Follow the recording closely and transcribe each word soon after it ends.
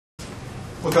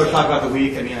Well, Coach, talk about the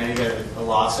week. I mean, I know you got a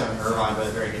loss down in Irvine, but a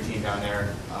very good team down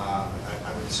there. I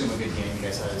would assume a good game. You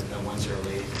guys had a 1-0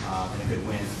 lead and a good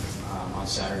win on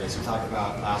Saturday. So talk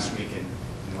about last week and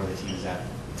where the team is at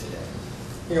today.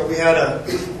 You know, we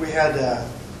had a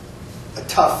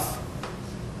tough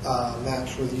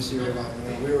match with UC Riverside. You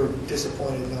know, we were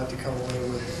disappointed not to come away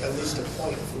with at least a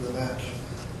point from the match,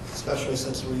 especially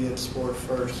since we had scored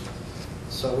first.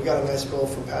 So we got a nice goal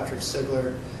from Patrick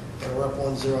Sigler, and we're up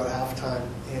 1-0 at halftime.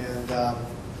 And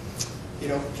you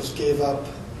know, just gave up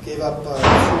 2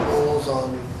 goals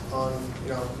on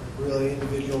really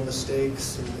individual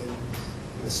mistakes and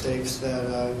mistakes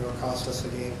that cost us the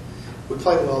game. We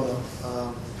played well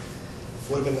though.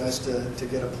 Would have been nice to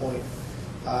get a point.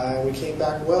 We came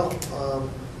back well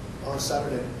on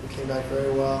Saturday. We came back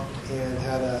very well and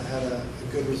had a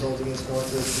good result against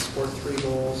Northridge. We scored 3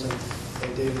 goals,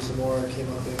 and David Zamora came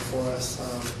up big for us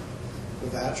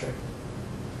with a hat trick.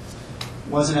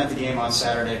 Wasn't at the game on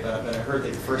Saturday, but I heard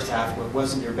that the first half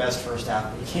wasn't your best first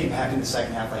half. You came back in the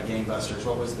second half like gangbusters.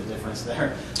 What was the difference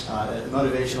there? The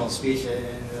motivational speech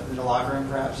in the locker room,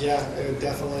 perhaps? Yeah,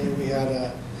 definitely.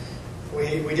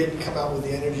 We didn't come out with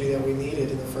the energy that we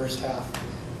needed in the first half,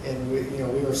 and we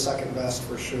were second best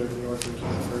for sure to Northridge in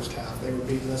the first half. They were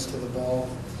beating us to the ball.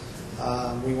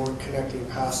 We weren't connecting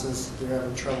passes. We were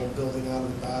having trouble building out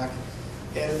of the back.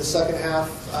 And in the second half,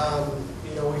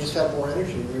 we just had more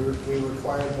energy. We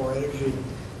required more energy.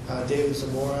 David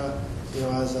Zamora,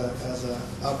 as a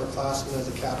upperclassman, as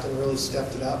a captain, really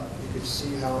stepped it up. You could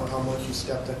see how much he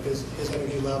stepped up his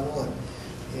energy level,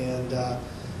 and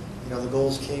the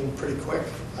goals came pretty quick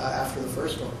after the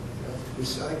first one. I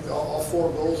think all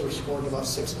 4 goals were scored in about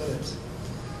 6 minutes.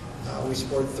 We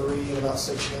scored 3 in about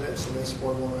 6 minutes, and they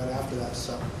scored 1 right after that.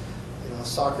 So,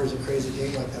 soccer is a crazy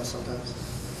game like that sometimes.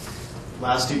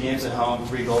 Last 2 games at home,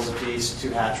 3 goals apiece, 2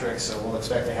 hat tricks. So we'll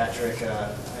expect a hat trick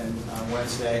on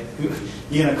Wednesday.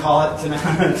 You gonna call it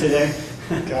today?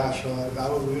 Gosh, we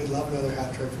would love another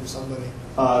hat trick from somebody.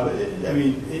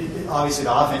 Obviously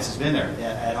the offense has been there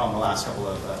at home the last couple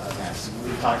of events.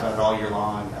 We've talked about it all year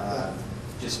long.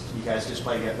 You guys just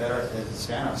play to get better at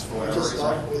Spanos for whatever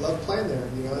reason. We love playing there.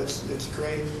 It's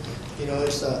great.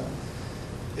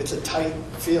 It's a tight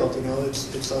field.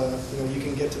 You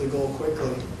can get to the goal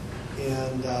quickly,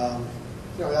 and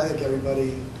I think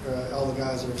everybody, all the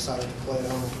guys are excited to play at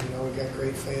home. We've got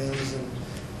great fans and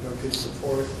good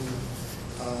support, and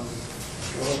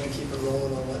we'll hope to keep it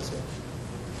rolling on Wednesday.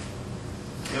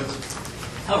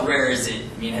 How rare is it?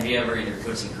 Have you ever in your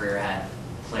coaching career had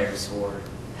players score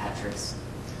hat tricks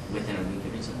within a week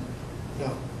of each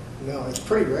other? No, it's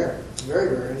pretty rare. It's very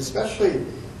rare, and especially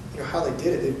how they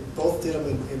did it. They both did them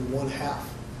in 1 half,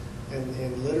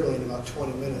 and literally in about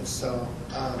 20 minutes. So,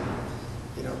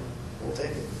 we'll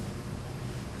take it.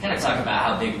 Kind of talk about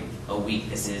how big a week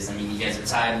this is. You guys are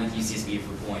tied with UCSB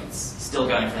for points, still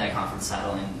going for that conference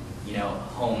title, and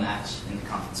home match in the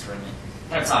conference tournament.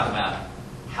 Kind of talk about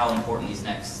how important these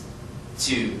next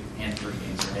 2 and 3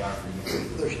 games really are for you.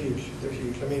 They're huge.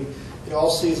 All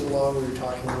season long we were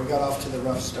talking. We got off to the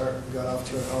rough start. We got off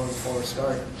to an 0-4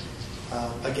 start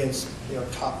against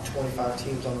top 25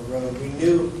 teams on the road. We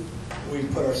knew we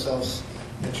put ourselves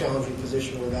in a challenging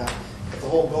position with that. But the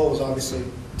whole goal was obviously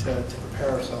to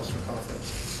prepare ourselves for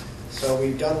conference. So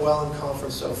we've done well in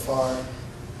conference so far.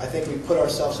 I think we put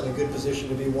ourselves in a good position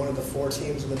to be one of the 4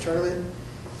 teams in the tournament.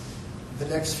 The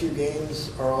next few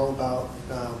games are all about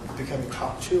becoming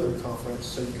top 2 in the conference,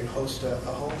 so you can host a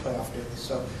home playoff game.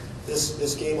 So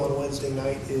this game on Wednesday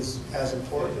night is as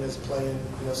important as playing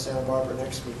Santa Barbara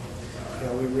next week.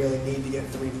 We really need to get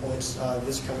 3 points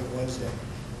this coming Wednesday.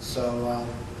 So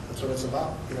that's what it's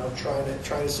about. Trying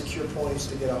to secure points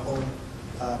to get a home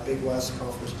Big West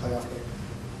Conference playoff game.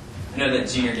 I know that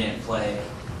Junior didn't play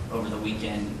over the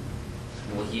weekend.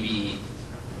 Will he be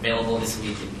available this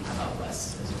week? And how about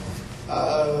Wes as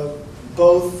well?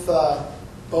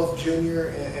 Both Junior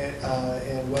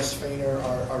and Wes Fainer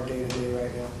are day-to-day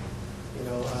right now.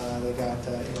 They got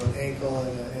an ankle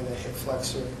and a hip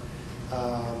flexor.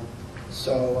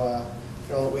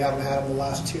 We haven't had them the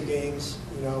last 2 games.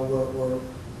 We're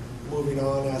moving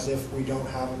on as if we don't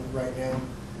have them right now,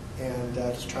 and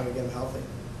just trying to get them healthy.